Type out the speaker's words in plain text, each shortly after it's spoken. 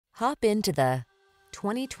Hop into the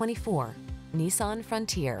 2024 Nissan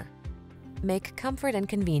Frontier. Make comfort and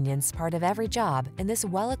convenience part of every job in this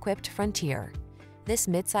well-equipped Frontier. This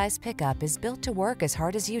midsize pickup is built to work as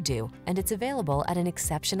hard as you do, and it's available at an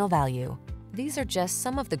exceptional value. These are just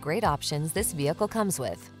some of the great options this vehicle comes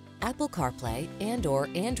with: Apple CarPlay and/or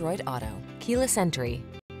Android Auto, keyless entry,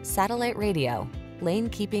 satellite radio, lane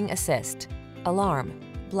keeping assist, alarm,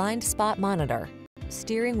 blind spot monitor,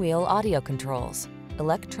 steering wheel audio controls,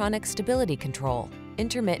 electronic stability control,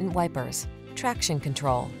 intermittent wipers, traction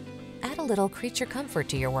control. Add a little creature comfort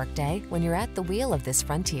to your workday when you're at the wheel of this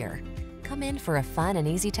Frontier. Come in for a fun and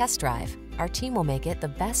easy test drive. Our team will make it the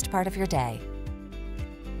best part of your day.